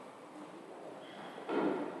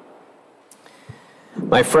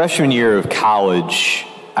My freshman year of college,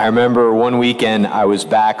 I remember one weekend I was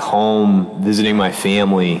back home visiting my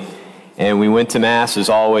family, and we went to Mass, as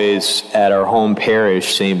always, at our home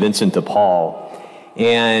parish, St. Vincent de Paul.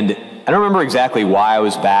 And I don't remember exactly why I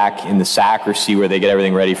was back in the sacristy where they get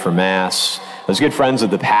everything ready for Mass. I was good friends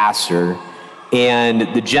with the pastor,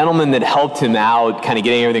 and the gentleman that helped him out, kind of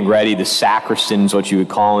getting everything ready, the sacristan is what you would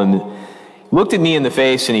call him, looked at me in the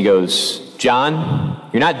face and he goes, "John,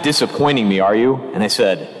 you're not disappointing me, are you?" And I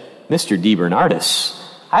said, "Mr. DeBernardis,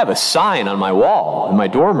 I have a sign on my wall in my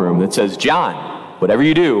dorm room that says, 'John, whatever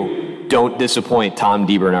you do, don't disappoint Tom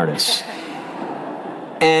DeBernardis.'"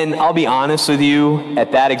 And I'll be honest with you,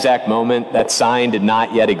 at that exact moment, that sign did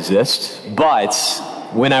not yet exist. But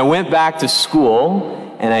when I went back to school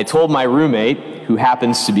and I told my roommate, who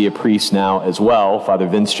happens to be a priest now as well, Father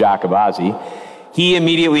Vince Giacobazzi, he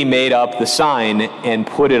immediately made up the sign and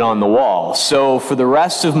put it on the wall. So for the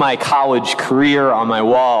rest of my college career on my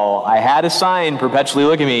wall, I had a sign perpetually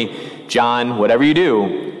look at me, "John, whatever you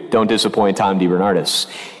do, don't disappoint Tom DeBernardis."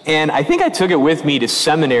 And I think I took it with me to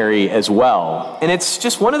seminary as well. And it's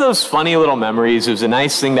just one of those funny little memories. It was a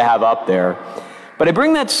nice thing to have up there. But I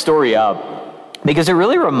bring that story up because it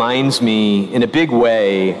really reminds me in a big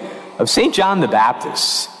way of St. John the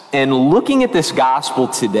Baptist and looking at this gospel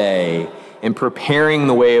today and preparing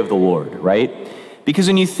the way of the Lord, right? Because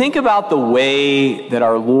when you think about the way that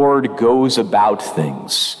our Lord goes about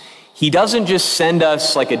things, he doesn't just send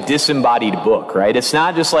us like a disembodied book, right? It's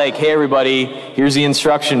not just like, "Hey, everybody, here's the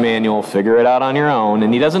instruction manual, figure it out on your own."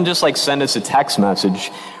 And he doesn't just like send us a text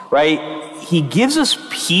message, right? He gives us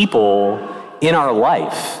people in our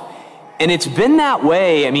life. And it's been that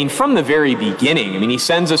way, from the very beginning. He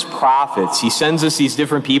sends us prophets. He sends us these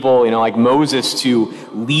different people, like Moses, to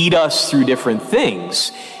lead us through different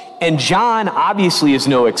things. And John obviously is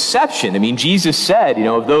no exception. Jesus said,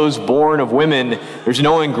 of those born of women, there's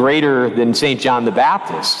no one greater than St. John the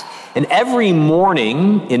Baptist. And every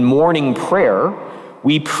morning in morning prayer,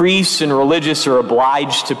 we priests and religious are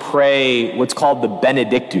obliged to pray what's called the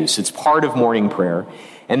Benedictus. It's part of morning prayer.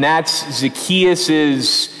 And that's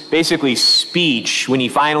Zacchaeus' basically speech when he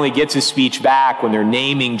finally gets his speech back when they're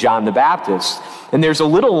naming John the Baptist. And there's a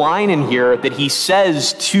little line in here that he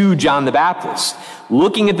says to John the Baptist.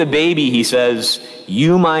 Looking at the baby, he says,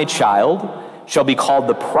 "You, my child, shall be called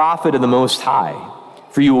the prophet of the Most High.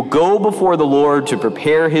 For you will go before the Lord to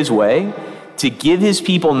prepare his way, to give his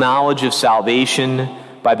people knowledge of salvation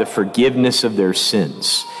by the forgiveness of their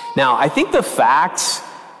sins." Now, I think the fact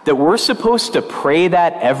that we're supposed to pray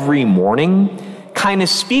that every morning kind of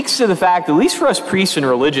speaks to the fact, at least for us priests and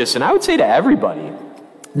religious, and I would say to everybody,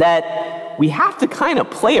 that we have to kind of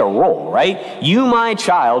play a role, right? "You, my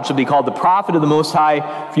child, shall be called the prophet of the Most High,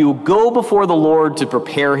 for you will go before the Lord to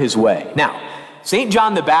prepare his way." Now, St.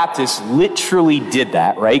 John the Baptist literally did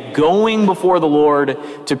that, right? Going before the Lord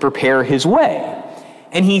to prepare his way.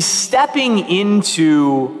 And he's stepping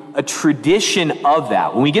into a tradition of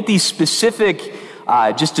that. When we get these specific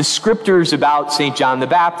just descriptors about St. John the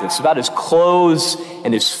Baptist, about his clothes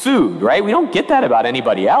and his food, right? We don't get that about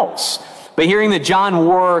anybody else. But hearing that John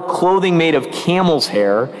wore clothing made of camel's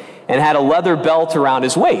hair and had a leather belt around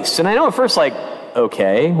his waist. And I know at first,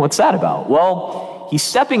 okay, what's that about? Well, he's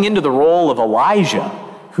stepping into the role of Elijah,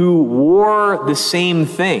 who wore the same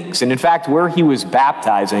things. And in fact, where he was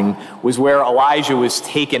baptizing was where Elijah was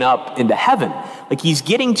taken up into heaven. He's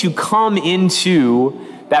getting to come into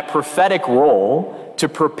that prophetic role to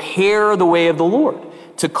prepare the way of the Lord,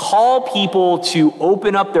 to call people to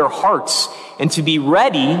open up their hearts and to be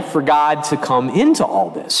ready for God to come into all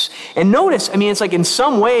this. And notice, it's in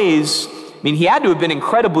some ways, he had to have been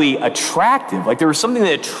incredibly attractive. There was something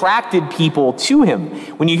that attracted people to him.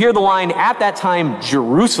 When you hear the line, "At that time,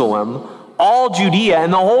 Jerusalem, all Judea,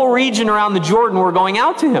 and the whole region around the Jordan were going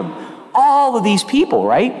out to him." All of these people,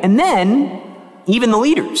 right? And then, even the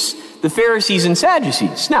leaders, the Pharisees and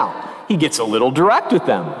Sadducees. Now, he gets a little direct with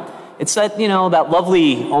them. It's that, that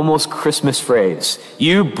lovely, almost Christmas phrase,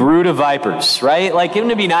 "You brood of vipers," right?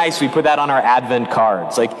 Wouldn't it be nice if we put that on our Advent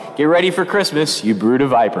cards? Get ready for Christmas, you brood of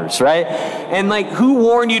vipers, right? And who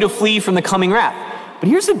warned you to flee from the coming wrath? But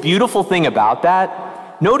here's the beautiful thing about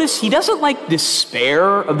that. Notice he doesn't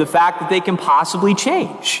despair of the fact that they can possibly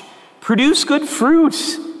change. Produce good fruit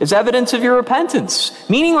as evidence of your repentance.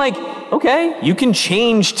 Meaning okay, you can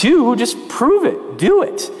change too, just prove it, do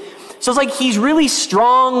it. So it's he's really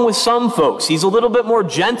strong with some folks. He's a little bit more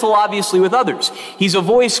gentle, obviously, with others. He's a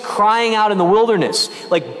voice crying out in the wilderness,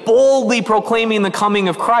 boldly proclaiming the coming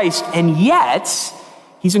of Christ. And yet,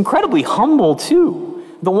 he's incredibly humble too.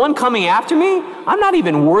 The one coming after me, I'm not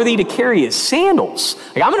even worthy to carry his sandals.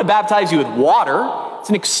 I'm going to baptize you with water. It's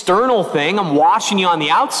an external thing. I'm washing you on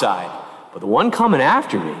the outside. But the one coming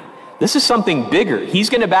after me, this is something bigger. He's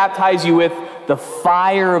going to baptize you with the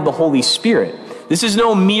fire of the Holy Spirit. This is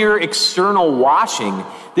no mere external washing.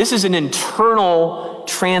 This is an internal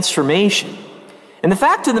transformation. And the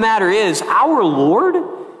fact of the matter is, our Lord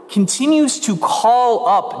continues to call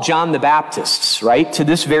up John the Baptist, right, to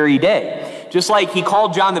this very day. Just like he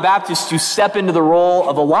called John the Baptist to step into the role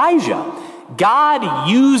of Elijah. God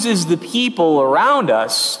uses the people around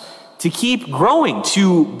us to keep growing,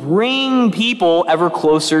 to bring people ever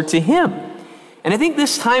closer to him. And I think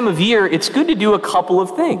this time of year, it's good to do a couple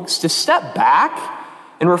of things. To step back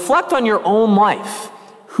and reflect on your own life.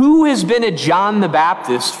 Who has been a John the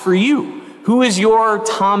Baptist for you? Who is your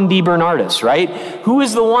Tom DeBernardis, right? Who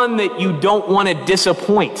is the one that you don't want to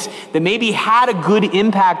disappoint, that maybe had a good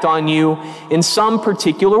impact on you in some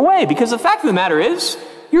particular way? Because the fact of the matter is,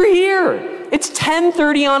 you're here. It's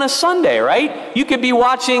 10:30 on a Sunday, right? You could be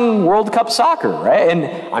watching World Cup soccer, right? And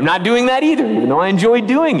I'm not doing that either, even though I enjoy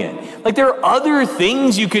doing it. Like, there are other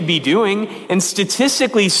things you could be doing, and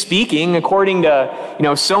statistically speaking, according to,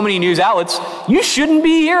 so many news outlets, you shouldn't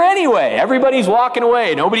be here anyway. Everybody's walking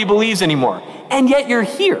away. Nobody believes anymore. And yet you're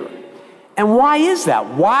here. And why is that?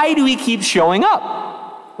 Why do we keep showing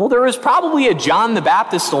up? Well, there was probably a John the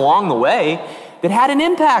Baptist along the way that had an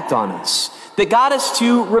impact on us, that got us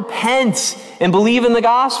to repent and believe in the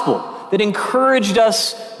gospel, that encouraged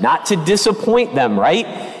us not to disappoint them, right?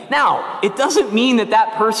 Now, it doesn't mean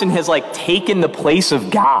that person has taken the place of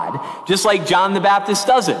God, just like John the Baptist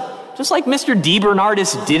doesn't. Just like Mr.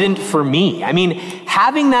 DeBernardis didn't for me. I mean,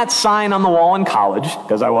 having that sign on the wall in college,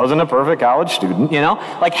 because I wasn't a perfect college student,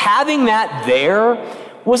 having that there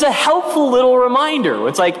was a helpful little reminder.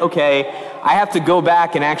 It's like, okay, I have to go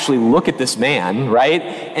back and actually look at this man, right?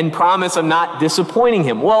 And promise I'm not disappointing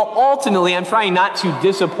him. Well, ultimately, I'm trying not to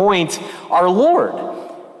disappoint our Lord.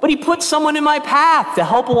 But he put someone in my path to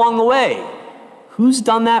help along the way. Who's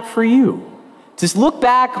done that for you? Just look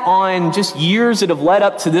back on just years that have led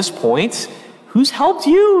up to this point. Who's helped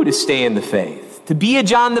you to stay in the faith, to be a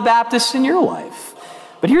John the Baptist in your life?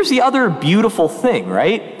 But here's the other beautiful thing,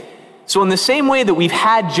 right? So in the same way that we've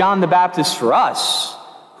had John the Baptist for us,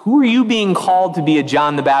 who are you being called to be a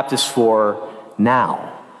John the Baptist for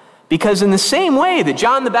now? Because in the same way that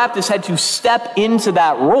John the Baptist had to step into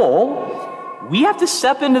that role, we have to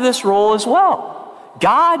step into this role as well.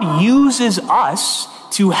 God uses us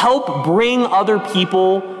to help bring other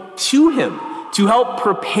people to him, to help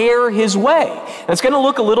prepare his way. And it's going to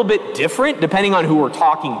look a little bit different depending on who we're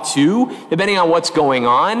talking to, depending on what's going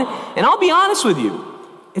on. And I'll be honest with you,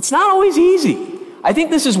 it's not always easy. I think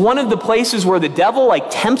this is one of the places where the devil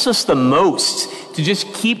tempts us the most to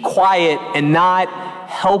just keep quiet and not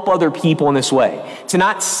help other people in this way, to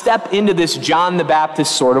not step into this John the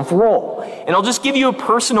Baptist sort of role. And I'll just give you a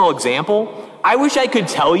personal example. I wish I could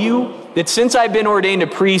tell you that since I've been ordained a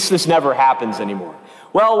priest, this never happens anymore.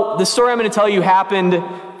 Well, the story I'm going to tell you happened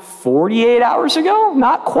 48 hours ago?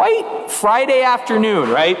 Not quite. Friday afternoon,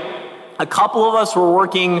 right? A couple of us were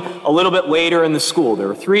working a little bit later in the school. There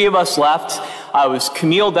were 3 of us left. It was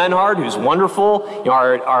Camille Denhard, who's wonderful,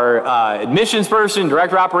 our admissions person,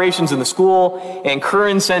 director of operations in the school, and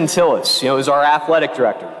Curran Centillis, is our athletic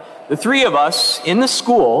director. The 3 of us in the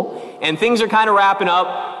school, and things are kind of wrapping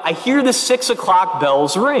up. I hear the 6 o'clock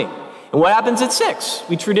bells ring. And what happens at 6?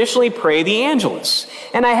 We traditionally pray the Angelus.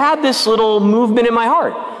 And I had this little movement in my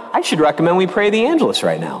heart. I should recommend we pray the Angelus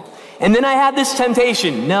right now. And then I had this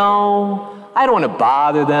temptation. No, I don't want to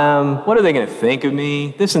bother them. What are they going to think of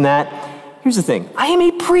me? This and that. Here's the thing. I am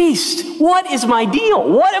a priest. What is my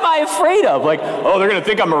deal? What am I afraid of? They're going to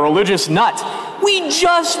think I'm a religious nut. We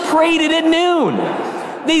just prayed it at noon.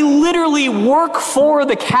 They literally work for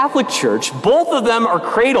the Catholic Church. Both of them are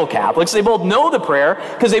cradle Catholics. They both know the prayer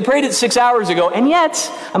because they prayed it 6 hours ago. And yet,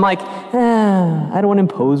 I'm I don't want to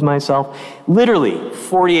impose myself. Literally,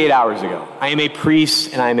 48 hours ago, I am a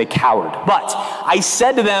priest and I am a coward. But I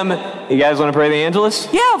said to them, you guys want to pray the Angelus?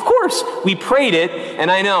 Yeah, of course. We prayed it,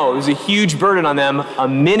 and I know it was a huge burden on them. A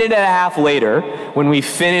minute and a half later, when we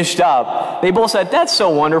finished up, they both said, that's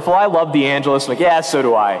so wonderful. I love the Angelus. I'm yeah, so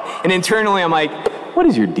do I. And internally, I'm what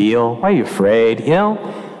is your deal? Why are you afraid?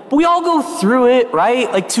 But we all go through it,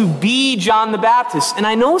 right? To be John the Baptist. And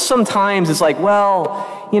I know sometimes it's who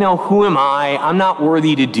am I? I'm not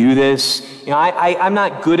worthy to do this. I'm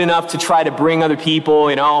not good enough to try to bring other people.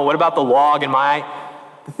 What about the log in my eye?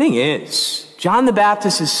 The thing is, John the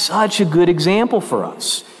Baptist is such a good example for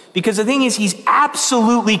us. Because the thing is, he's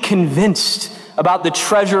absolutely convinced about the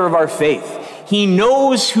treasure of our faith. He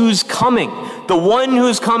knows who's coming. the one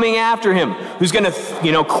who's coming after him, who's going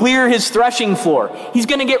to, clear his threshing floor. He's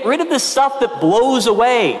going to get rid of the stuff that blows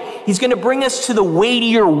away. He's going to bring us to the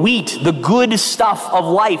weightier wheat, the good stuff of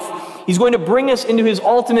life. He's going to bring us into his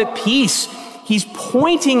ultimate peace. He's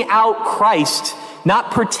pointing out Christ,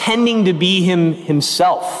 not pretending to be him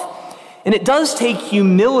himself. And it does take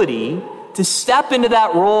humility to step into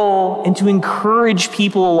that role and to encourage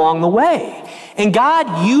people along the way. And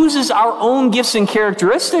God uses our own gifts and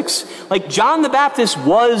characteristics. Like John the Baptist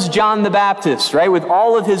was John the Baptist, right? With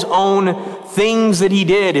all of his own things that he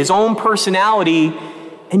did, his own personality.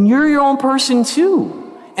 And you're your own person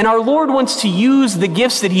too. And our Lord wants to use the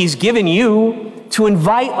gifts that he's given you to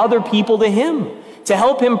invite other people to him, to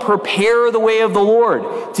help him prepare the way of the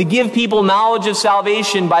Lord, to give people knowledge of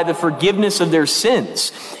salvation by the forgiveness of their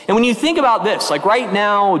sins. And when you think about this, like right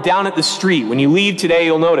now down at the street, when you leave today,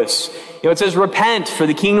 you'll notice, it says, repent, for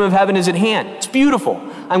the kingdom of heaven is at hand. It's beautiful.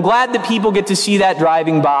 I'm glad that people get to see that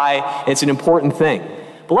driving by. It's an important thing.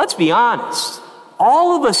 But let's be honest.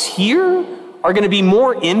 All of us here are going to be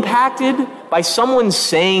more impacted by someone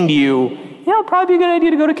saying to you, it'd probably be a good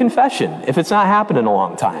idea to go to confession if it's not happened in a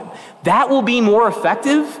long time. That will be more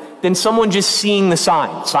effective than someone just seeing the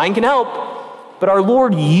sign. Sign can help, but our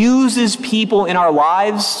Lord uses people in our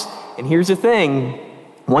lives, and here's the thing,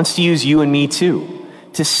 wants to use you and me too,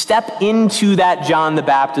 to step into that John the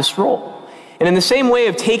Baptist role. And in the same way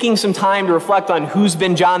of taking some time to reflect on who's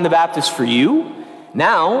been John the Baptist for you,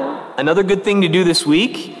 now, another good thing to do this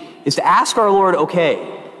week is to ask our Lord,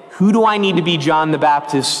 okay, who do I need to be John the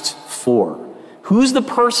Baptist for? Who's the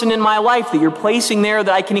person in my life that you're placing there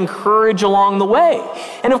that I can encourage along the way?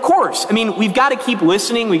 And of course, we've got to keep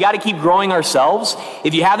listening. We've got to keep growing ourselves.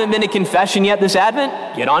 If you haven't been to confession yet this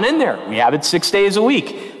Advent, get on in there. We have it 6 days a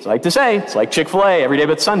week. It's like to say, it's like Chick-fil-A every day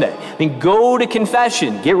but Sunday. Go to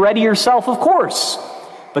confession. Get ready yourself, of course.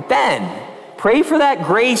 But then, pray for that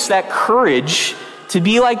grace, that courage to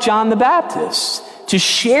be like John the Baptist, to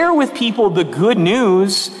share with people the good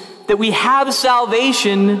news that we have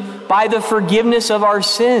salvation by the forgiveness of our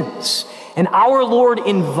sins. And our Lord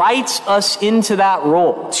invites us into that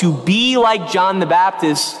role, to be like John the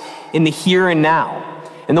Baptist in the here and now.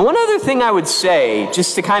 And the one other thing I would say,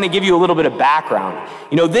 just to kind of give you a little bit of background,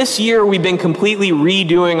 this year we've been completely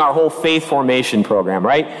redoing our whole faith formation program,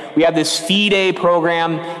 right? We have this FIDE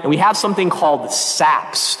program, and we have something called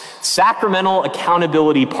SAPS, Sacramental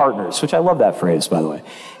Accountability Partners, which I love that phrase, by the way.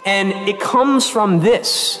 And it comes from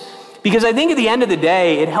this, because I think at the end of the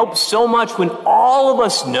day, it helps so much when all of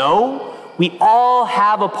us know we all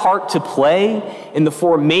have a part to play in the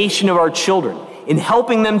formation of our children, in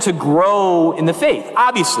helping them to grow in the faith.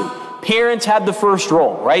 Obviously, parents have the first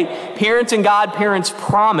role, right? Parents and godparents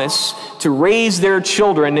promise to raise their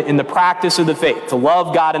children in the practice of the faith, to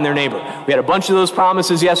love God and their neighbor. We had a bunch of those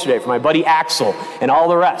promises yesterday from my buddy Axel and all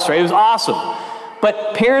the rest, right? It was awesome.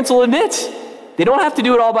 But parents will admit, they don't have to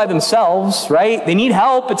do it all by themselves, right? They need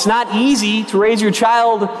help. It's not easy to raise your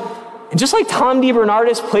child. And just like Tom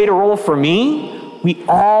DeBernardis played a role for me, we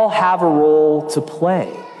all have a role to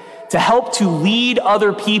play, to help to lead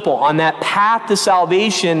other people on that path to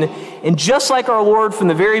salvation. And just like our Lord from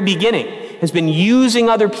the very beginning has been using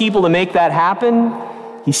other people to make that happen,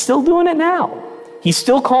 he's still doing it now. He's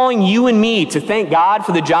still calling you and me to thank God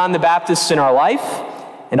for the John the Baptists in our life,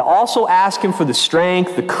 and also ask him for the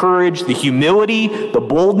strength, the courage, the humility, the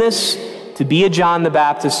boldness to be a John the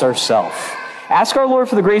Baptist ourselves. Ask our Lord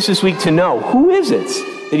for the grace this week to know, who is it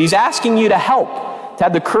that he's asking you to help, to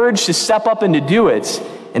have the courage to step up and to do it,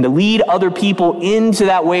 and to lead other people into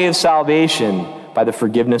that way of salvation by the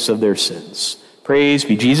forgiveness of their sins. Praise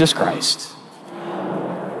be Jesus Christ.